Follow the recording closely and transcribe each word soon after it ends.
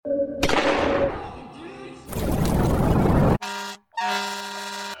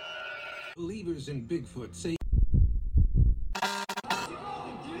believers in Bigfoot say...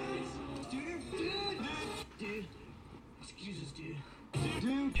 Dude. Excuse us, dude.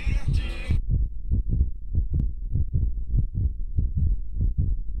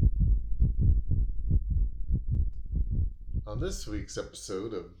 On this week's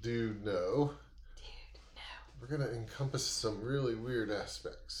episode of Dude No, we're going to encompass some really weird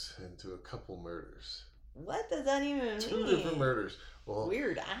aspects into a couple murders. What does that even mean? 2 different murders. Well,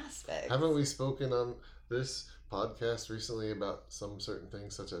 weird aspects. Haven't we spoken on this podcast recently about some certain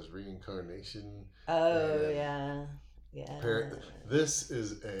things such as reincarnation? Oh, yeah. This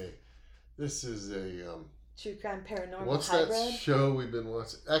is a true crime paranormal what's hybrid? that show we've been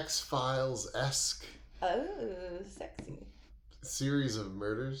watching? X-Files-esque. Oh, sexy. Series of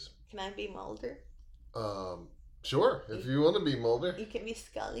murders. Can I be Mulder? Sure. If you want to be Mulder. You can be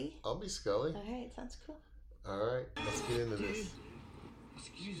Scully. I'll be Scully. All right, sounds cool. All right, let's get into this.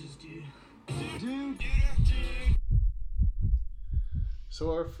 Excuse us, dude.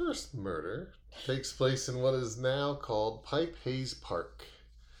 So our first murder takes place in what is now called Pipe Hayes Park.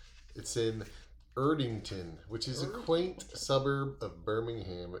 It's in Erdington, which is a quaint suburb of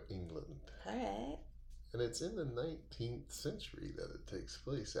Birmingham, England. All right. And it's in the 19th century that it takes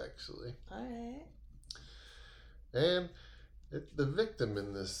place, actually. All right. And the victim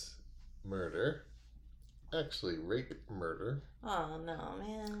in this murder, actually rape murder, Oh, no,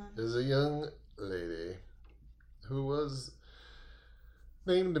 man. is a young lady who was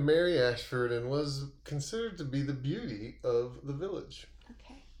named Mary Ashford and was considered to be the beauty of the village.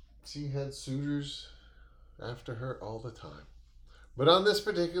 Okay. She had suitors after her all the time. But on this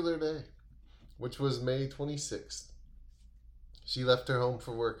particular day, which was May 26th, she left her home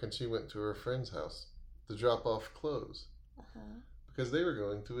for work and she went to her friend's house to drop off clothes because they were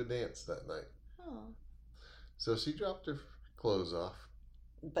going to a dance that night. Oh. So she dropped her clothes off.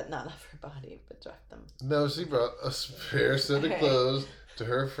 But not off her body, but dropped them. No, she brought a spare set of clothes to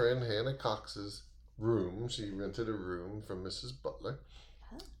her friend Hannah Cox's room. She rented a room from Mrs. Butler.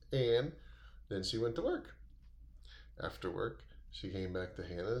 And then she went to work. After work, she came back to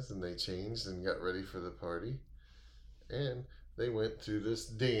Hannah's and they changed and got ready for the party. And they went to this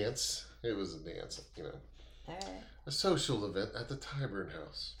dance. It was a dance, a social event at the Tyburn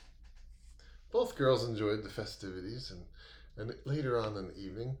House. Both girls enjoyed the festivities, and later on in the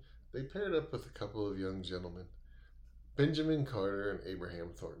evening, they paired up with a couple of young gentlemen, Benjamin Carter and Abraham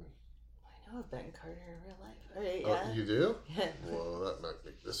Thornton. I know Ben Carter in real life. All right, Oh, yeah. you do? Yeah. Well, that might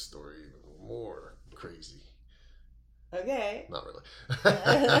make this story even more crazy. Okay. Not really.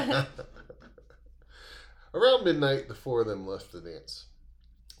 Around midnight, the four of them left the dance,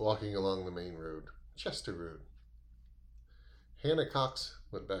 walking along the main road, Chester Road. Hannah Cox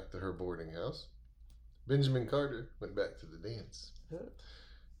went back to her boarding house. Benjamin Carter went back to the dance.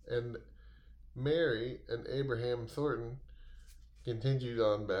 And Mary and Abraham Thornton continued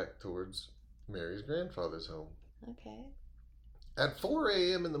on back towards Mary's grandfather's home. Okay. At 4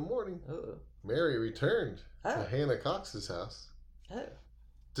 a.m. in the morning, Mary returned to Hannah Cox's house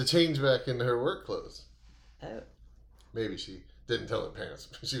to change back into her work clothes. Oh. Maybe she didn't tell her parents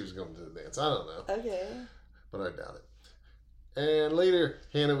she was going to the dance. I don't know. Okay. But I doubt it. And later,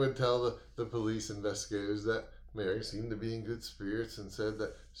 Hannah would tell the police investigators that Mary seemed to be in good spirits and said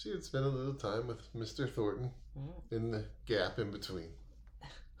that she had spent a little time with Mr. Thornton in the gap in between.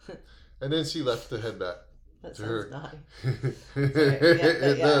 And then she left to head back That to her. sounds naughty.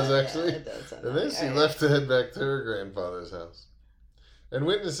 It does, actually. Yeah, it does sound And then naughty. she left to head back to her grandfather's house. And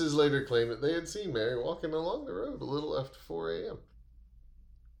witnesses later claimed that they had seen Mary walking along the road a little after 4 a.m.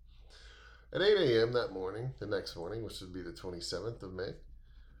 At 8 a.m. that morning, the next morning, which would be the 27th of May,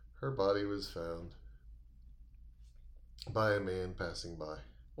 her body was found by a man passing by.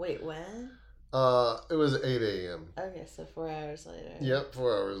 Wait, when? It was 8 a.m. Okay, so 4 hours later. Yep,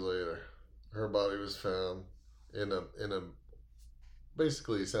 4 hours later. Her body was found in a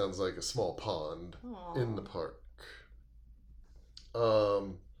basically sounds like a small pond in the park.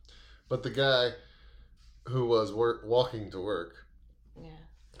 But the guy who was walking to work,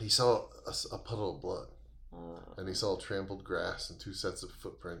 he saw a puddle of blood. And he saw trampled grass and 2 sets of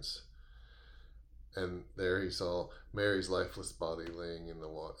footprints. And there he saw Mary's lifeless body laying in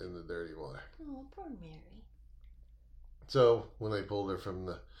the dirty water. Oh, poor Mary. So when they pulled her from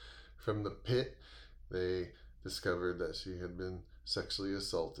the pit, they discovered that she had been sexually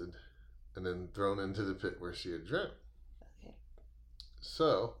assaulted and then thrown into the pit where she had drowned. Okay.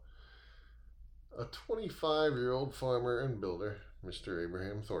 So a 25-year-old farmer and builder, Mr.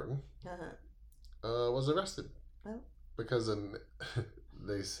 Abraham Thornton, was arrested because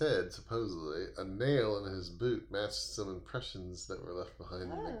they said, supposedly, a nail in his boot matched some impressions that were left behind in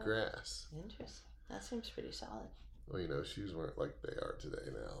the Oh. grass. Interesting. That seems pretty solid. Well, you know, shoes weren't like they are today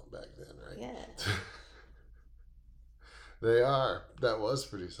now, back then, right? Yeah. They are. That was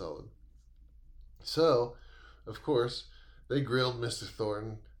pretty solid. So, of course, they grilled Mr.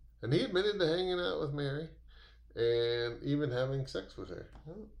 Thornton, and he admitted to hanging out with Mary and even having sex with her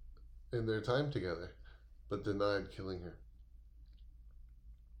in their time together, but denied killing her.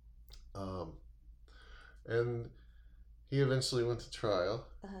 And he eventually went to trial,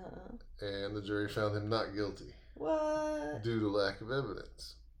 and the jury found him not guilty What? due to lack of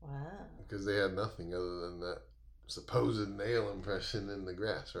evidence, Wow. because they had nothing other than that supposed nail impression in the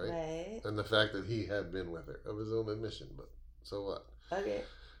grass, right? Right. And the fact that he had been with her of his own admission, but so what? Okay.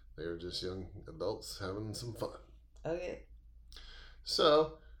 They were just young adults having some fun. Okay.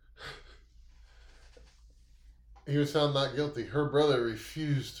 So, he was found not guilty. Her brother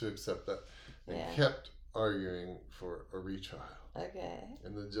refused to accept that and Yeah. kept arguing for a retrial. Okay.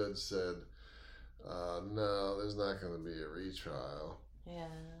 And the judge said, no, there's not going to be a retrial. Yeah.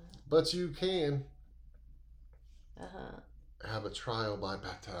 But you can Uh-huh. have a trial by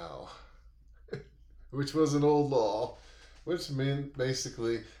batal, which was an old law, which meant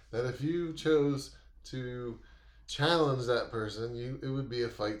basically that if you chose to challenge that person, it would be a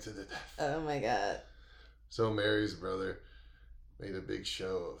fight to the death. Oh my god. So Mary's brother made a big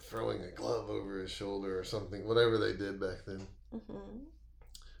show of throwing a glove over his shoulder or something, whatever they did back then. Mm-hmm.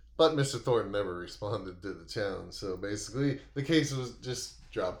 But Mr. Thornton never responded to the challenge, so basically the case was just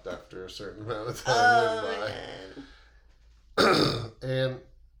dropped after a certain amount of time went by. Man. And,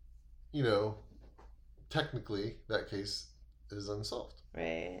 you know, technically that case is unsolved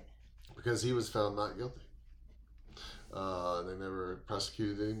Right. because he was found not guilty. They never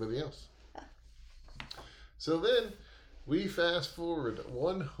prosecuted anybody else. So then we fast forward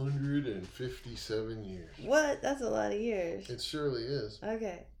 157 years. What? That's a lot of years. It surely is.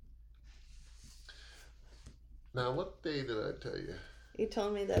 Okay. Now, what day did I tell you? You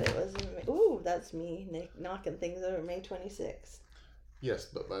told me that it was in May. Ooh, that's me knocking things over May 26th. Yes,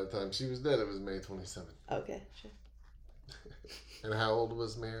 but by the time she was dead, it was May 27th. Okay, sure. And how old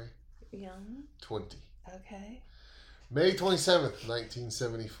was Mary? Young. 20. Okay. May 27th,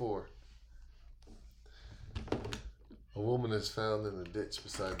 1974. A woman is found in a ditch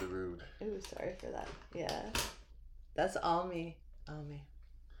beside the road. Ooh, sorry for that. Yeah. That's all me. All me.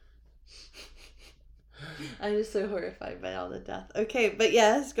 I'm just so horrified by all the death. Okay, but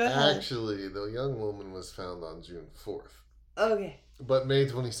yes, go ahead. Actually, the young woman was found on June 4th. Okay. But May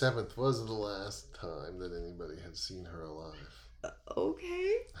 27th was the last time that anybody had seen her alive.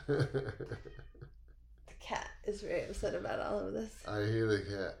 Okay. The cat is very upset about all of this. I hear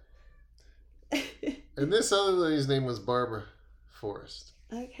the cat. And this other lady's name was Barbara Forrest.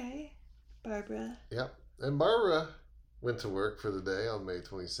 Okay. Barbara. Yep. And Barbara went to work for the day on May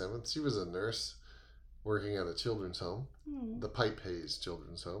 27th. She was a nurse working at a children's home, the Pipe Hayes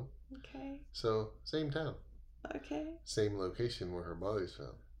Children's Home. Okay. So, same town. Okay. Same location where her body's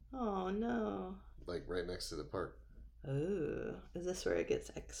found. Oh, no. Like right next to the park. Ooh. Is this where it gets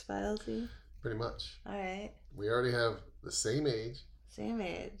X-Filesy? Pretty much. All right. We already have the same age, Same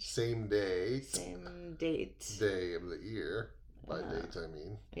age. same date, Same date. day of the year. By Uh-huh. date, I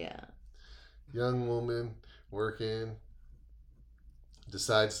mean. Yeah. Young woman working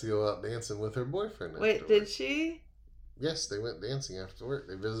decides to go out dancing with her boyfriend. Wait, after did work. she? Yes, they went dancing after work.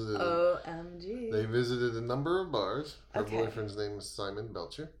 They visited. OMG. They visited a number of bars. Her Okay. boyfriend's name was Simon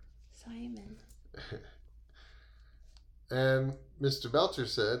Belcher. Simon. And Mr. Belcher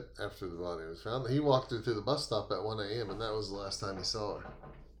said, after the body was found, he walked her to the bus stop at 1 a.m. and that was the last time he saw her.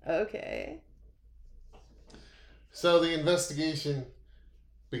 Okay. So the investigation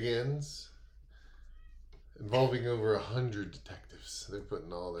begins, involving over 100 detectives. They're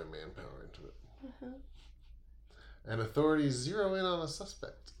putting all their manpower into it. Uh-huh. And authorities zero in on a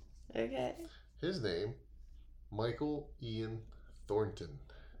suspect. Okay. His name, Michael Ian Thornton.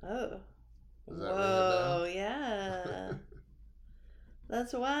 Oh. Does that ring a Whoa, bell? yeah.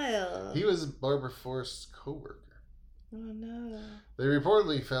 That's wild. He was Barbara Forrest's co-worker. Oh, no. They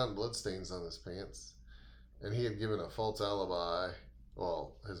reportedly found bloodstains on his pants, and he had given a false alibi.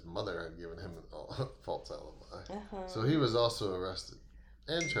 Well, his mother had given him a false alibi. Uh-huh. So he was also arrested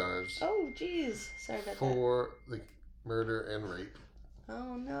and charged Oh, jeez. Sorry about that. for the murder and rape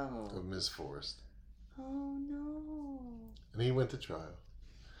Oh, no. of Miss Forrest. Oh, no. And he went to trial.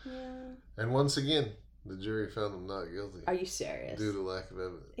 Yeah. And once again, the jury found him not guilty Are you serious? due to lack of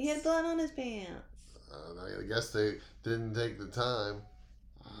evidence. He had blood on his pants. I guess they didn't take the time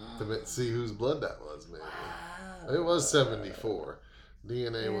to see whose blood that was, maybe. Wow. It was 74.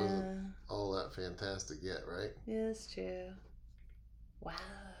 DNA wasn't all that fantastic yet, right? Yeah, that's true. Wow.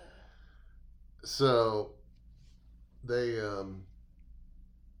 So they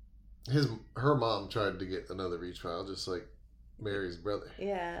her mom tried to get another retrial, just like Mary's brother,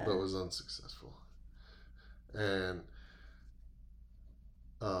 Yeah. but was unsuccessful. And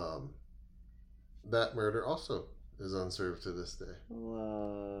that murder also is unsolved to this day.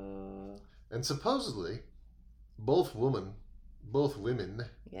 Whoa. And supposedly, both women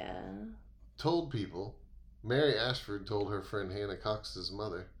Yeah. told people. Mary Ashford told her friend Hannah Cox's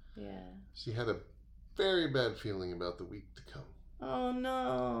mother Yeah. she had a very bad feeling about the week to come. Oh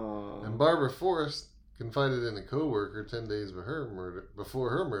no. And Barbara Forrest confided in a co-worker 10 days before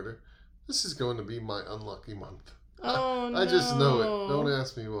her murder, "This is going to be my unlucky month." Oh no. I just know it. Don't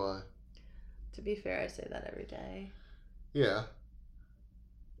ask me why. To be fair, I say that every day. Yeah,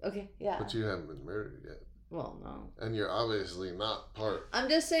 Okay, yeah. but you haven't been murdered yet. Well, no. And you're obviously not part. I'm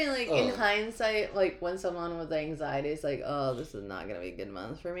just saying, like, in Oh. hindsight, like, when someone with anxiety is like, oh, this is not going to be a good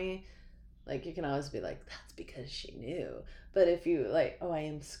month for me, like, you can always be like, that's because she knew. But if you, like, oh, I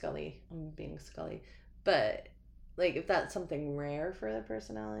am Scully. I'm being Scully. But, like, if that's something rare for the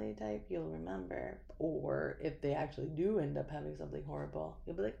personality type, you'll remember. Or if they actually do end up having something horrible,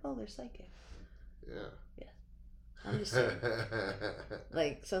 you'll be like, oh, they're psychic. Yeah. I'm just saying.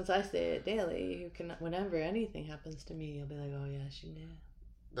 Like, since I say it daily, you can, whenever anything happens to me, you'll be like, oh, yeah, she knew.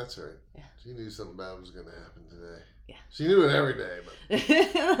 That's right. Yeah. She knew something bad was going to happen today. Yeah. She knew it every day, but That's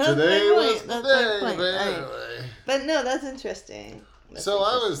today my was point. the That's day. my point. But Right. anyway. But no, that's interesting. That's So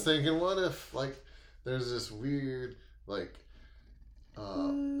I was interesting. thinking, what if, like, there's this weird, like,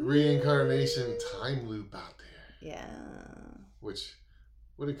 reincarnation time loop out there, Yeah. which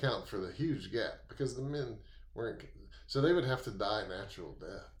would account for the huge gap because the men weren't. So they would have to die natural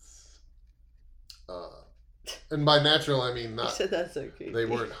deaths. And by natural, I mean You not. said that's so creepy. They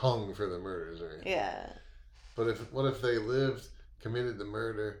weren't hung for the murders or anything. Yeah. But what if they lived, committed the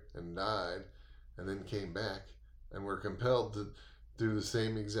murder, and died, and then came back, and were compelled to do the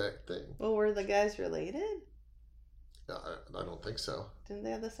same exact thing? Well, were the guys related? I don't think so. Didn't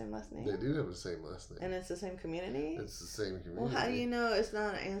they have the same last name? They do have the same last name. And it's the same community? It's the same community. Well, how do you know it's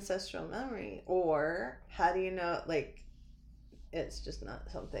not an ancestral memory? Or how do you know, like, it's just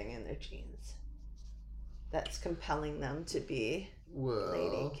not something in their genes that's compelling them to be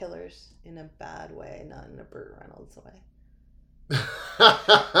lady killers in a bad way, not in a Burt Reynolds way?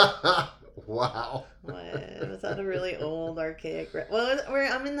 Wow. What? Was that a really old, archaic?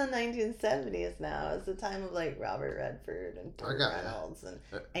 I'm in the 1970s now. It's the time of like Robert Redford and Burt Reynolds and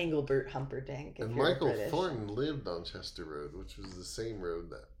Engelbert Humperdinck. And Michael Thornton lived on Chester Road, which was the same road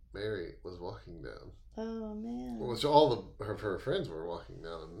that Mary was walking down. Oh man. Which all of her friends were walking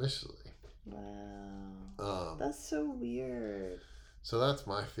down initially. Wow. That's so weird. So that's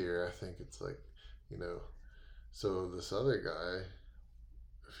my theory. I think it's like, so this other guy,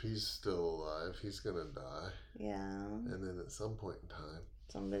 if he's still alive, he's gonna die. Yeah. And then at some point in time,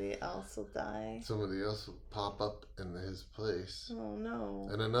 somebody else will die. Somebody else will pop up in his place. Oh no.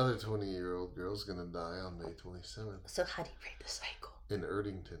 And another 20-year-old girl's gonna die on May 27th. So how do you break the cycle? In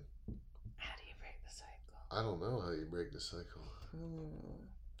Erdington. How do you break the cycle? I don't know how you break the cycle.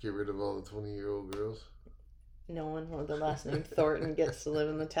 Get rid of all the 20-year-old girls? No one with the last name Thornton gets to live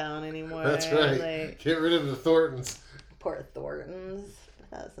in the town anymore. That's right. Like, get rid of the Thorntons. Poor Thorntons.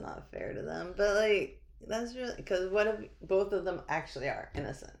 That's not fair to them. But like, that's really, because what if both of them actually are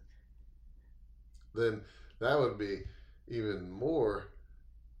innocent? Then that would be even more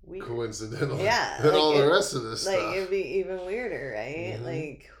weird. Coincidental yeah, than all the rest of this stuff. Like, it'd be even weirder, right? Mm-hmm.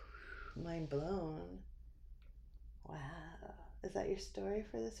 Like, mind blown. Wow. Is that your story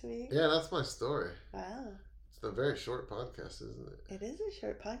for this week? Yeah, that's my story. Wow. It's a very short podcast, isn't it? It is a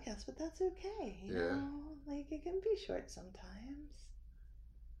short podcast, but that's okay. You know, like, it can be short sometimes.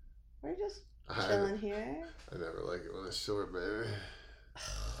 We're just chilling here. I never like it when it's short, baby.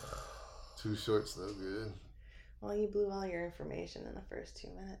 Too short's no good. Well, you blew all your information in the first 2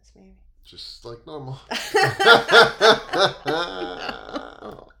 minutes, maybe. Just like normal.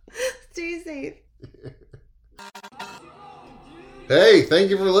 Stay safe. Hey, thank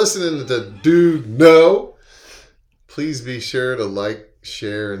you for listening to Dude No. Please be sure to like,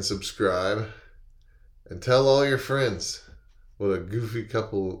 share, and subscribe. And tell all your friends what a goofy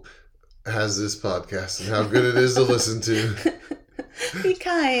couple has this podcast and how good it is to listen to. Be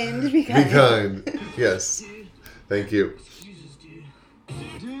kind. Be kind. Be kind. Yes. Thank you.